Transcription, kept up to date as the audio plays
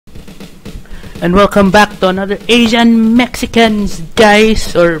And welcome back to another Asian Mexicans,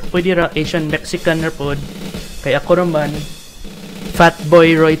 guys. Or pwede ra Asian Mexican na pod. Kaya ako naman, Fat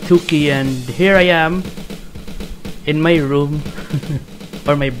Boy roytuki, and here I am in my room.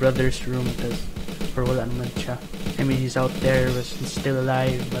 Or my brother's room, because or wala naman siya. I mean, he's out there, he's still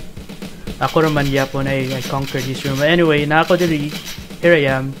alive, but ako naman yapon I conquered his room. But anyway, na ako diri. Here I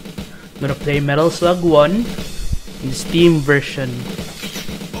am. I'm gonna play Metal Slug 1 in the Steam version.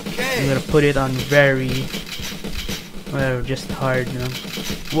 I'm gonna put it on very, well, just hard, you know.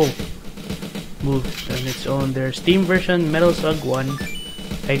 Whoa, moves on its own. There's Steam version Metal Slug 1.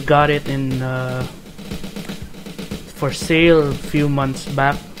 I got it in for sale a few months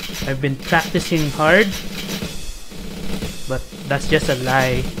back. I've been practicing hard, but that's just a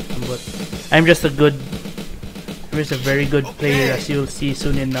lie. But I'm just a very good player, as you'll see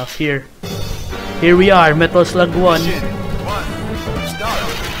soon enough. Here we are, Metal Slug 1.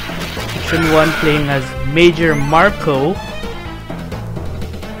 Mission 1, playing as Major Marco,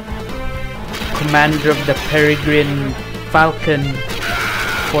 commander of the Peregrine Falcon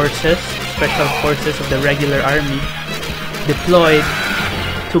forces, special forces of the regular army, deployed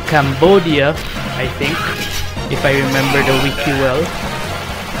to Cambodia, I think, if I remember the wiki well,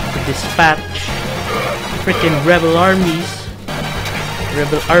 to dispatch freaking rebel army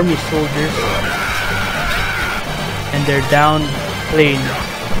soldiers and their downed plane.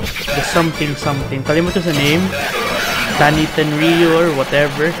 The something, kalimutan sa name, Tanitan Rio or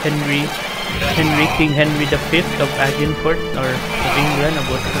whatever, King Henry V of Agincourt or of England,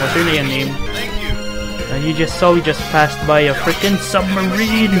 what's her name? We just passed by a freaking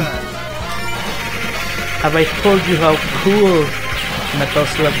submarine. Have I told you how cool Metal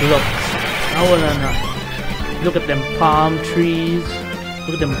Slug looks? Wala na. Look at them palm trees,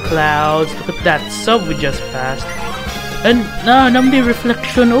 look at them clouds, look at that sub we just passed. And namdi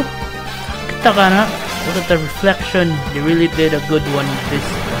reflection, oh, kita ka na. Look at the reflection. They really did a good one with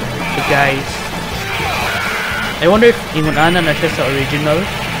the guys. I wonder if ingon ana na siya sa original.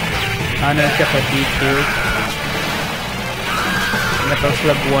 Ana siya ka detailed. Metal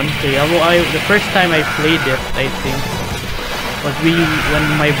Slug 1. Kaya the first time I played it, I think, was when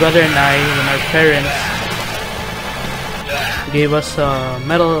my brother and I, when our parents gave us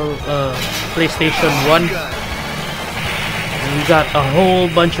PlayStation 1. We got a whole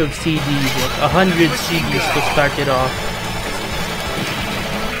bunch of CDs, like 100 CDs to start it off.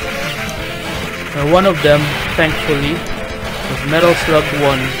 One of them, thankfully, was Metal Slug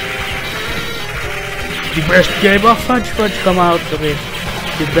 1. The best game of Fudge come out, okay.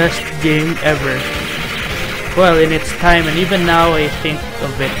 The best game ever. Well, in its time, and even now I think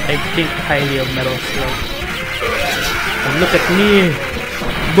highly of Metal Slug. And look at me!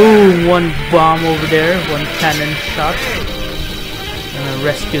 Boom! One bomb over there, one cannon shot.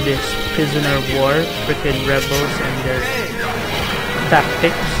 Rescue this prisoner of war, freaking rebels and their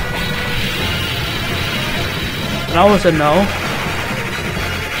tactics. And I was now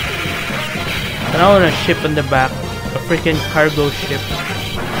on a ship in the back, a freaking cargo ship.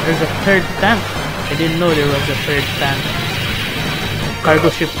 There's a third tank. I didn't know there was a third tank. Cargo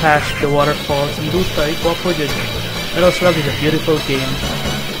ship past the waterfalls and duta, ikwapo dyan. Metal Slug is a beautiful game.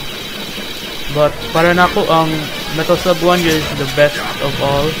 But para na ako, ang Metal Slug 1 is the best of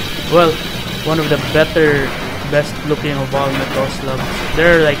all. Well, one of the best looking of all Metal Slugs.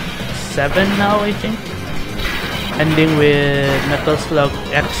 There are like 7 now, I think. Ending with Metal Slug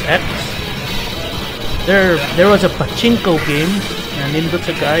XX. There was a pachinko game. Nandito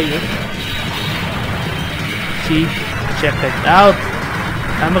sa kayo. See? Check it out.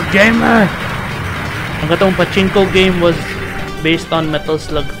 I'm a gamer! Ang katong pachinko game was based on Metal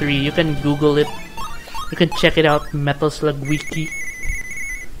Slug 3. You can Google it. You can check it out. Metal Slug Wiki.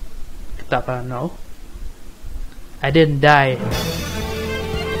 Kita ka, no? I didn't die.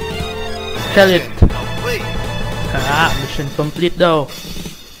 Tell it. Mission complete though.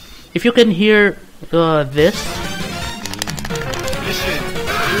 If you can hear this,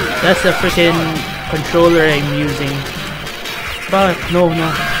 that's the freaking controller I'm using. But no.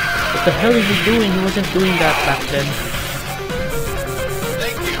 What the hell is he doing? He wasn't doing that back then.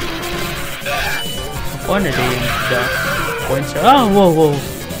 One of the points. Oh, whoa.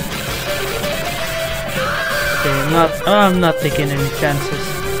 Okay, I'm not taking any chances.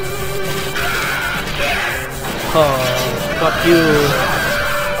 Oh, fuck you.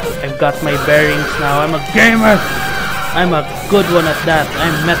 I've got my bearings now. I'm a gamer. I'm a good one at that.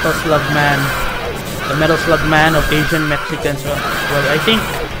 I'm Metal Slug Man. The Metal Slug Man of Asian Mexicans. Well, I think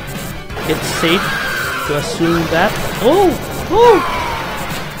it's safe to assume that. Oh!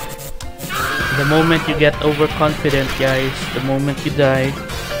 The moment you get overconfident, guys, the moment you die,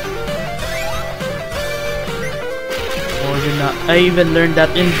 Oh, you're not. I even learned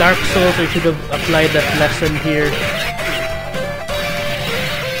that in Dark Souls. I should have applied that lesson here.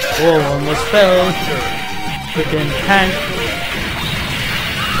 Whoa, almost fell. Freaking tank.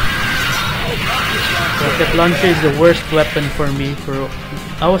 Rocket launcher is the worst weapon for me.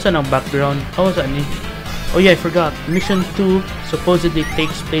 I was on a background. Oh yeah, I forgot. Mission 2 supposedly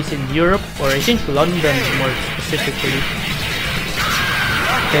takes place in Europe, or I think London more specifically.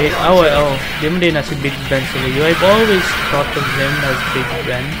 Okay, di mo din na si Big Ben sila. I've always thought of him as Big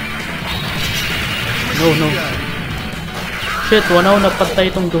Ben. No. Shit, wanaw napatay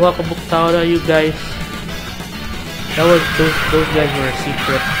itong duha ka buktaw na, you guys. That was, those guys were a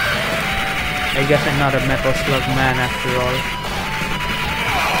secret. I guess I'm not a Metal Slug man after all.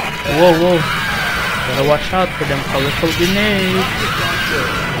 Whoa. Gotta watch out for them colorful grenades.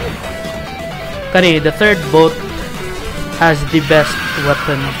 Kani, the third boat has the best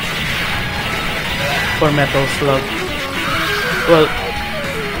weapon for Metal Slug. Well,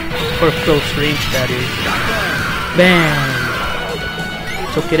 for close range, that is. Bam!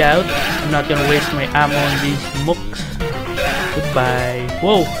 Took it out. I'm not gonna waste my ammo on these mooks. Goodbye.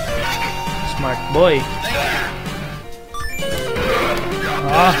 Whoa! Smart boy.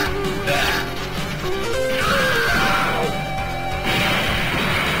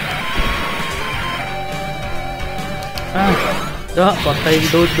 Patay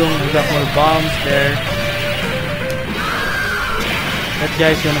dodong. I got more bombs there. That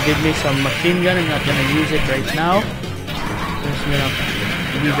guy's gonna give me some machine gun. I'm not gonna use it right now. Just gonna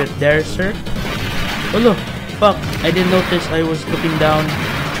leave it there, sir. Oh look, fuck! I didn't notice I was looking down.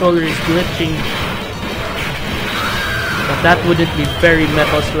 Controller is glitching. But that wouldn't be very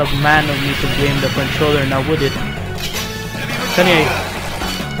Metal Slug man of me to blame the controller, now would it? Anyway,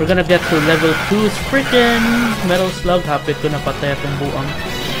 we're gonna get to level 2's freaking Metal Slug. Hapit ko na patay akong buang.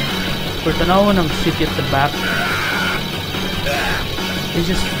 For tanawon ng city at the back. It's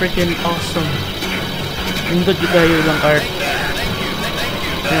just freaking awesome. Indot yung kayo lang art.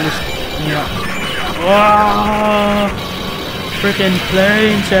 Wow! Freaking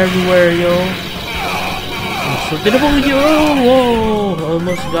planes everywhere, yo. So tinabong yo! Whoa!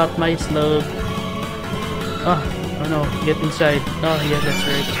 Almost got my slug. Oh no, get inside. Oh yeah, that's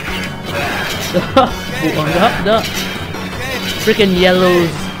right. Buang da. Freaking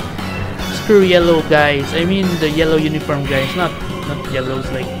yellows. Screw yellow guys. I mean the yellow uniform guys, not yellows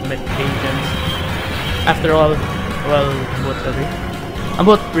like Asians. After all, well, what are they?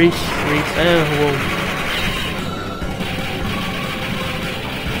 About race. Whoa.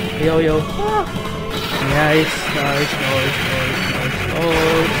 Yo. Nice.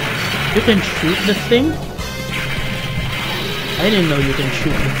 Oh, you can shoot the thing? I didn't know you can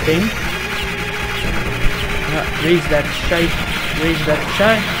shoot the thing. Raise that shite.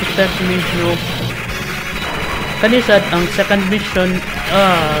 Protect me, no. Kanisad, ang second mission,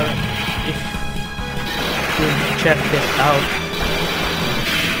 if you check this out.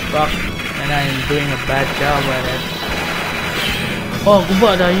 Fuck, and I am doing a bad job at it. Oh,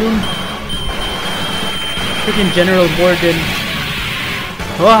 guba na yun. Freaking General Morden.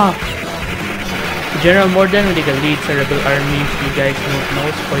 Wow! General Morden really the lead sa Rebel Army. If you guys don't know,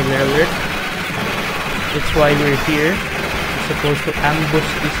 spoiler alert. That's why we're here. We're supposed to ambush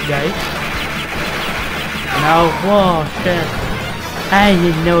this guy. Now, whoa, shit. I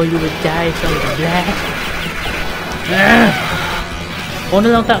didn't know you would die from the blast. Ano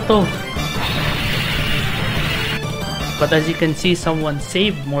lang takto. But as you can see, someone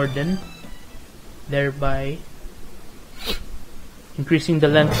saved Morden, thereby increasing the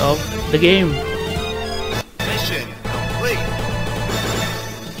length of the game. Mission complete.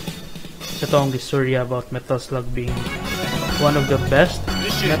 Ito ang istorya about Metal Slug being one of the best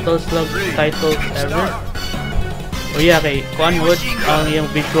Metal Slug titles ever. O yeah, kay Kwan Wood, ang iyang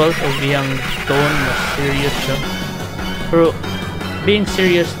visuals o iyang tone mas serious siya. Pero being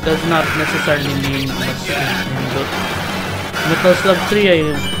serious does not necessarily mean mas indot. Metal Slug 3 ay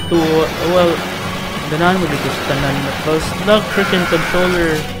well, ganahan mo dito sa tanan. Metal Slug freaking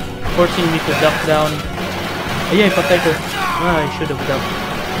controller forcing me to duck down. Ay, patay ko. I should have ducked.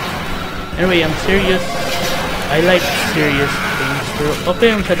 Anyway, I'm serious. I like serious things. Pero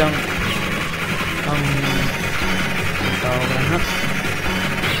okay yung sadang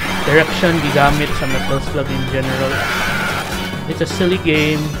direction gigamit sa Metal Slug in general. It's a silly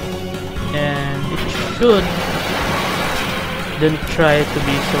game and it should don't try to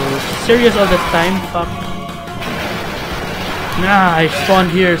be so serious all the time. Fuck. Nah, I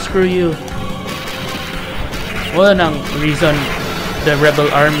spawned here, screw you. Wala nang reason the Rebel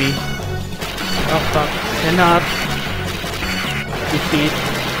Army. Oh fuck, cannot defeat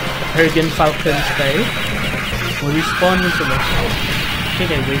Hergen Falcons guys. Will respawn mo sila. I think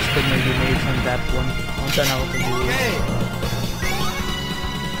I wasted my grenades on that one. Punta na ako sa dulo.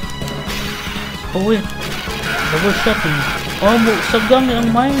 Oh wait. Double shotting. Oh, sagang ang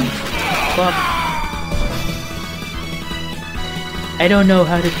mine. Fuck. I don't know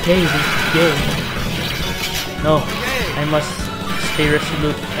how to play this game. No, I must stay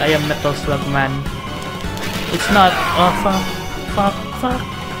resolute. I am Metal Slug man. It's not. Oh fuck.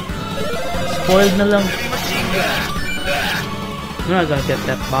 Spoiled na lang. I'm not gonna get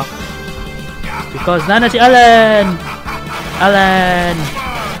that box because nana si Alan.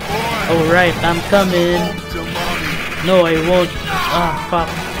 Oh right, I'm coming. No, I won't. Ah fuck.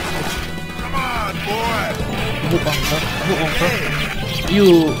 Buang ka.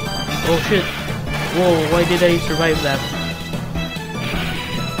 You. Oh shit. Whoa, why did I survive that?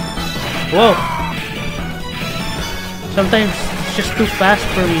 Whoa! Sometimes it's just too fast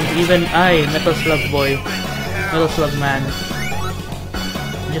for me. Even I, Metal Slug boy, Metal Slug man,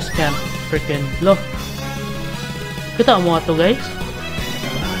 just can't freaking look. Kita mo to guys?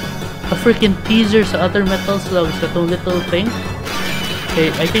 A freaking teaser sa other Metal Slugs, itong little thing.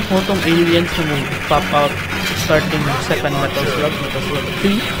 Okay, I think mo tong aliens na mo pop out starting second Metal Slug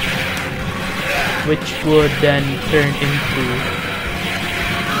 2. Which would then turn into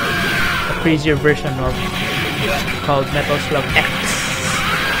a crazier version of called Metal Slug X.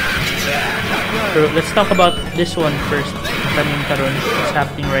 So let's talk about this one first. What's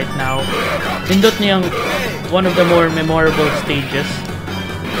happening right now? Pindot niyang one of the more memorable stages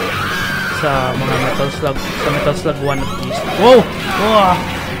sa mga Metal Slug 1 at least. Whoa! Whoa!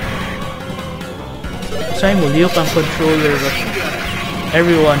 Say mo liok ang controller, but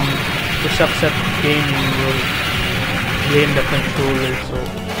everyone who sucks at gaming will blame the controller, so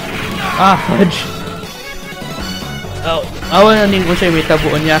fudge. Oh, awan na ning ko siya may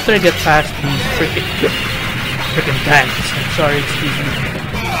tabuan niya after I get past these freaking tanks. I'm sorry, excuse me.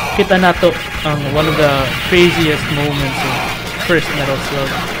 Kita na to ang one of the craziest moments in first Metal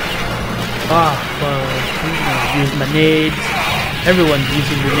Slug. Use my nades. Everyone's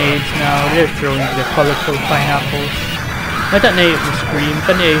using grenades now. They're throwing the colorful pineapples. Mata na yung scream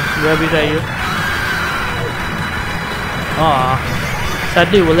ka na grabe tayo.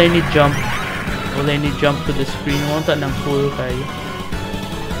 Sadly wala ni jump to the screen. Wala nang full kayo.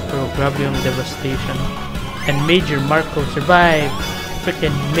 Pero grabe yung devastation. And Major Marco survived.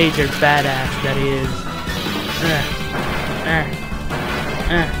 Freaking Major badass that is.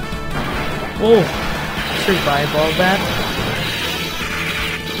 Oh, survive all that.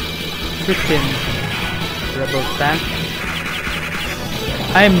 Freaking rebel tank.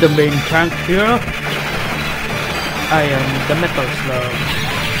 I am the main tank here. I am the Metal Slug.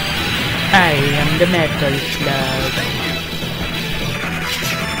 I am the Metal Slug.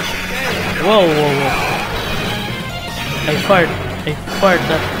 Whoa. I fart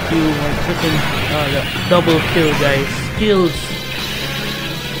that you were freaking double kill, guys. Kills.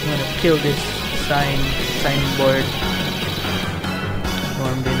 I'm gonna kill this signboard.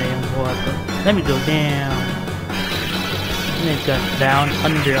 Warm din na yung water. Let me go down. And it got down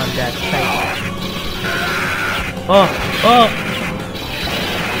under on that side. Oh!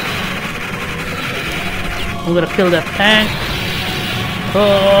 I'm gonna kill that tank.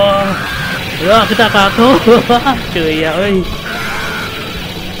 Kita ka ako. Kuya, oy.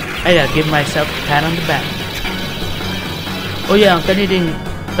 I gotta give myself a pat on the back. Oh yeah, ang kanilang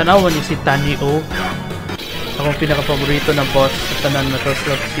tanawan ni si Tani-O. Akong pinaka-paborito na boss sa tanan Metal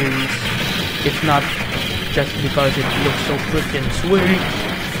Slug series. If not just because it looks so freaking sweet.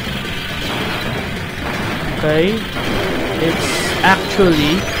 Okay, it's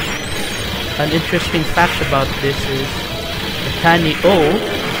actually an interesting fact about this is the Tani-O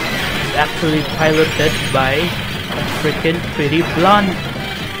is actually piloted by a freaking pretty blonde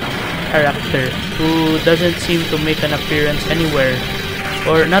character who doesn't seem to make an appearance anywhere,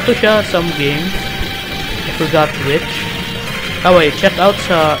 or not to siya some game. I forgot which. Wait, check out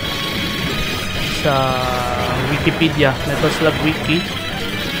sa Wikipedia, Metal Slug Wiki,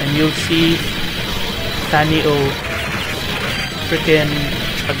 and you'll see Tani-O, freaking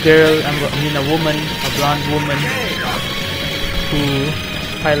a girl, a woman, a blonde woman who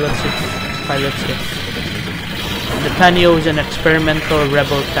pilots it. The Tani-O is an experimental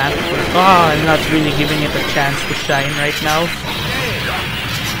rebel tank. I'm not really giving it a chance to shine right now.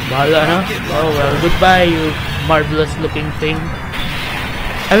 Bahala na. Oh well, goodbye you marvelous looking thing.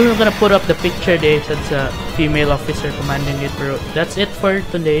 I'm not gonna put up the picture there since a female officer commanding it, bro. That's it for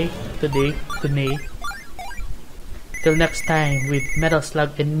today. Till next time with Metal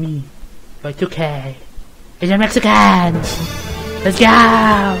Slug and me, roytuki, Asian Mexicans. Let's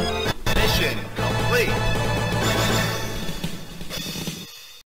go!